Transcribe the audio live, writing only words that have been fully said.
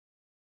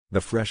The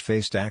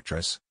fresh-faced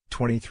actress,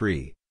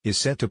 23, is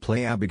set to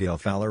play Abigail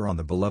Fowler on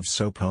the beloved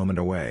soap Home and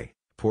Away,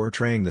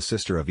 portraying the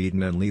sister of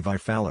Eden and Levi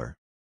Fowler.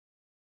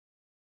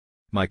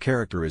 "My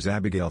character is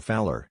Abigail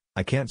Fowler.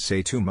 I can't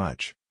say too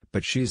much,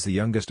 but she's the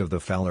youngest of the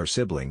Fowler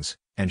siblings,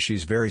 and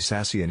she's very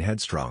sassy and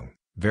headstrong,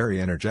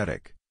 very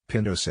energetic,"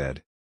 Pinto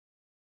said.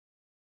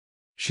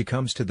 "She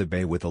comes to the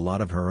Bay with a lot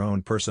of her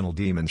own personal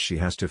demons she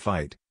has to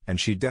fight, and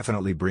she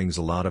definitely brings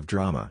a lot of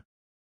drama."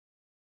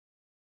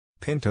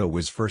 Pinto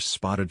was first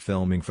spotted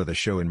filming for the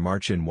show in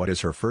March in what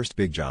is her first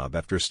big job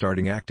after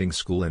starting acting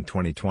school in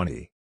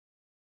 2020.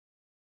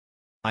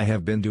 "I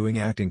have been doing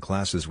acting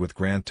classes with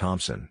Grant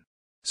Thompson.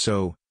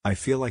 So, I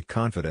feel like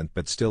confident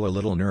but still a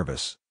little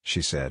nervous,"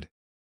 she said.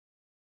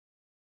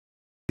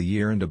 "A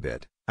year and a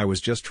bit, I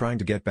was just trying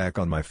to get back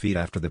on my feet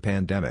after the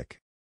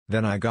pandemic.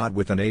 Then I got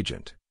with an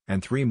agent,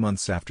 and 3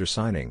 months after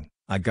signing,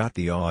 I got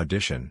the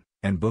audition,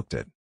 and booked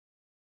it."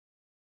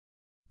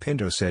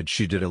 Pinto said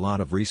she did a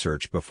lot of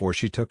research before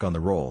she took on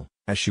the role,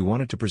 as she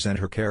wanted to present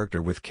her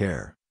character with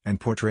care, and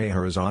portray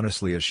her as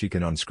honestly as she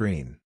can on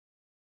screen.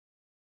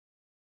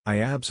 "I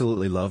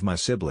absolutely love my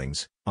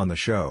siblings. On the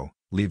show,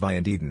 Levi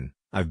and Eden,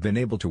 I've been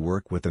able to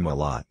work with them a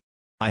lot.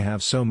 I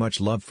have so much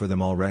love for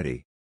them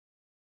already."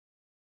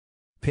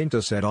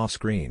 Pinto said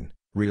off-screen,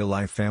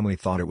 real-life family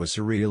thought it was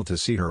surreal to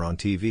see her on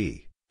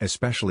TV,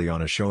 especially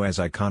on a show as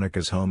iconic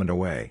as Home and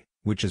Away,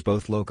 which has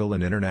both local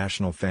and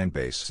international fan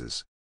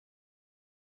bases.